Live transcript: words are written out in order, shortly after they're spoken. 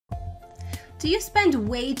Do you spend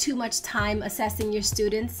way too much time assessing your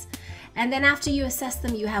students? And then after you assess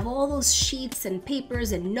them, you have all those sheets and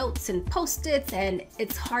papers and notes and post-its, and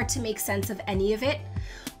it's hard to make sense of any of it?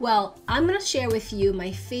 Well, I'm going to share with you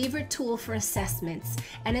my favorite tool for assessments,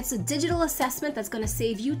 and it's a digital assessment that's going to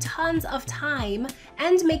save you tons of time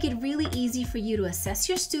and make it really easy for you to assess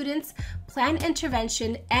your students, plan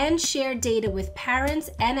intervention, and share data with parents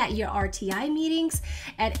and at your RTI meetings,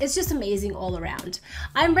 and it's just amazing all around.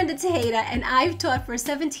 I'm Brenda Tejeda, and I've taught for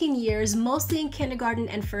 17 years, mostly in kindergarten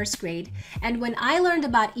and first grade, and when I learned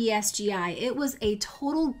about ESGI, it was a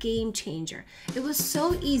total game changer. It was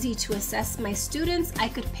so easy to assess my students. I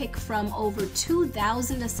could pick from over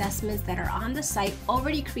 2,000 assessments that are on the site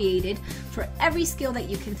already created for every skill that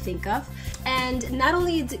you can think of. And not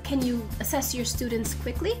only can you assess your students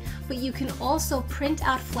quickly, but you can also print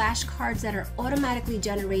out flashcards that are automatically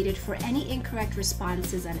generated for any incorrect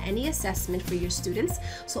responses on any assessment for your students.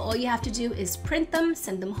 So all you have to do is print them,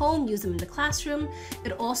 send them home, use them in the classroom.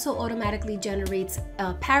 It also automatically generates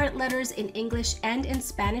parent letters in English and in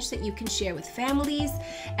Spanish that you can share with families,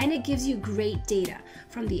 and it gives you great data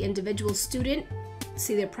from the individual student,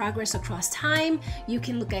 see their progress across time. You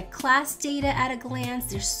can look at class data at a glance.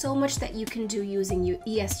 There's so much that you can do using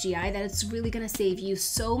ESGI that it's really going to save you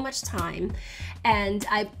so much time, and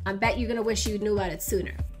I bet you're going to wish you knew about it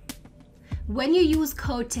sooner. When you use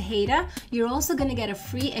code Tejeda, you're also going to get a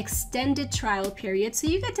free extended trial period, so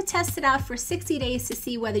you get to test it out for 60 days to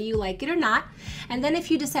see whether you like it or not. And then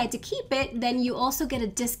if you decide to keep it, then you also get a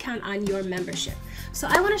discount on your membership. So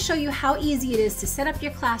I want to show you how easy it is to set up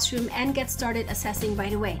your classroom and get started assessing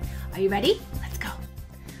right away. Are you ready? Let's go.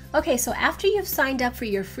 Okay, so after you've signed up for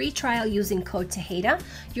your free trial using code Tejeda,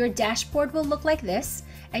 your dashboard will look like this,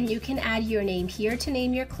 and you can add your name here to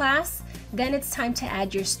name your class. Then it's time to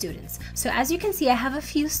add your students. So as you can see, I have a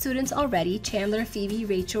few students already: Chandler, Phoebe,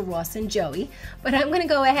 Rachel, Ross, and Joey. But I'm going to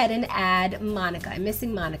go ahead and add Monica. I'm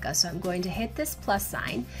missing Monica, so I'm going to hit this plus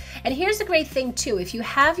sign. And here's the great thing too: if you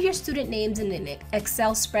have your student names in an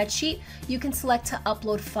Excel spreadsheet, you can select to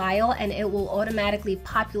upload file, and it will automatically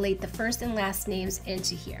populate the first and last names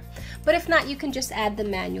into here. But if not, you can just add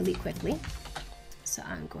them manually quickly. So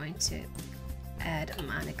I'm going to add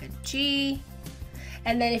Monica G.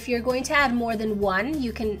 And then if you're going to add more than one,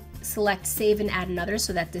 you can select save and add another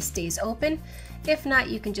so that this stays open. If not,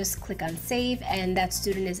 you can just click on save, and that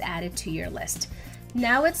student is added to your list.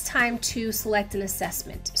 Now it's time to select an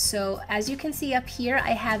assessment. So as you can see up here,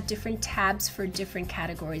 I have different tabs for different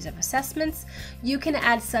categories of assessments. You can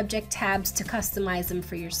add subject tabs to customize them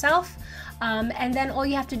for yourself. And then all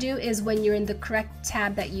you have to do is, when you're in the correct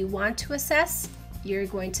tab that you want to assess, you're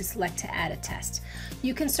going to select to add a test.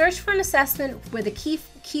 You can search for an assessment with a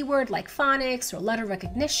keyword like phonics or letter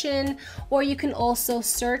recognition, or you can also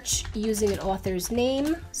search using an author's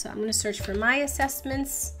name. So I'm going to search for my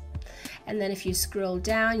assessments, and then if you scroll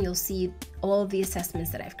down, you'll see all of the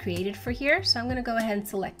assessments that I've created for here. So I'm going to go ahead and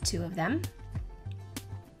select 2 of them.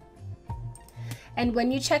 And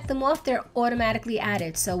when you check them off, they're automatically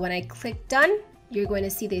added. So when I click done, you're going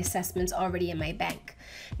to see the assessments already in my bank.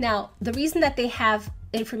 Now, the reason that they have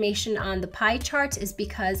information on the pie charts is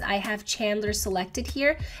because I have Chandler selected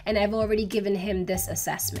here, and I've already given him this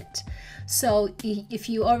assessment. So if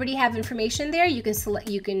you already have information there, you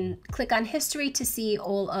can click on history to see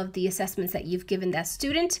all of the assessments that you've given that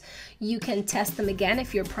student. You can test them again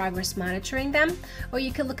if you're progress monitoring them, or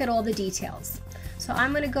you can look at all the details. So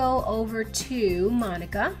I'm going to go over to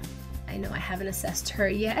Monica. I know I haven't assessed her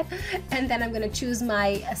yet. And then I'm going to choose my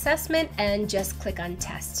assessment and just click on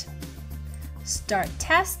test. Start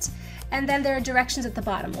test. And then there are directions at the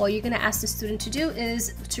bottom. All you're going to ask the student to do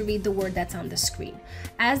is to read the word that's on the screen.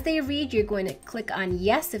 As they read, you're going to click on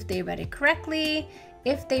yes if they read it correctly.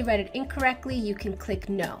 If they read it incorrectly, you can click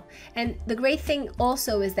no. And the great thing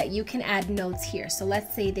also is that you can add notes here. So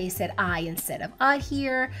let's say they said I instead of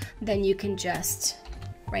here, then you can just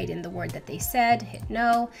write in the word that they said, hit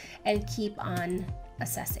no, and keep on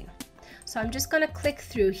assessing. So I'm just going to click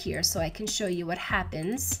through here so I can show you what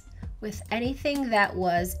happens with anything that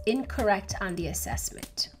was incorrect on the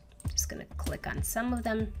assessment. I'm just going to click on some of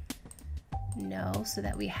them, no, so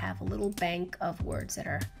that we have a little bank of words that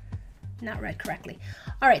are not read correctly.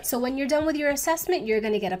 All right, so when you're done with your assessment, you're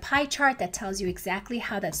going to get a pie chart that tells you exactly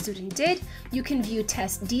how that student did. You can view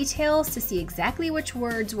test details to see exactly which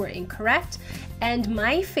words were incorrect. And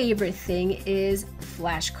my favorite thing is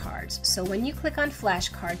flashcards. So when you click on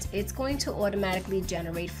flashcards, it's going to automatically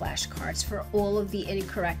generate flashcards for all of the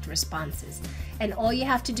incorrect responses. And all you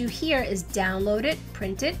have to do here is download it,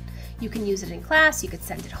 print it. You can use it in class, you could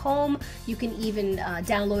send it home, you can even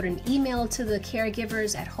download an email to the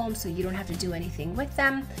caregivers at home so you don't have to do anything with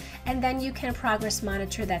them. And then you can progress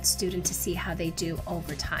monitor that student to see how they do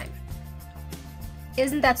over time.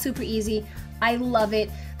 Isn't that super easy? I love it.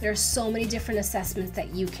 There are so many different assessments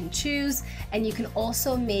that you can choose, and you can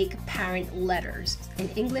also make parent letters in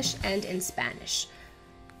English and in Spanish.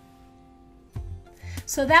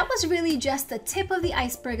 So that was really just the tip of the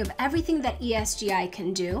iceberg of everything that ESGI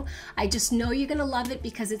can do. I just know you're gonna love it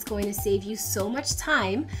because it's going to save you so much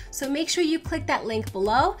time. So make sure you click that link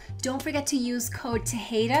below. Don't forget to use code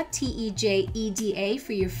Tejeda, T-E-J-E-D-A,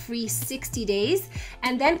 for your free 60 days,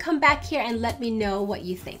 and then come back here and let me know what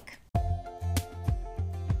you think.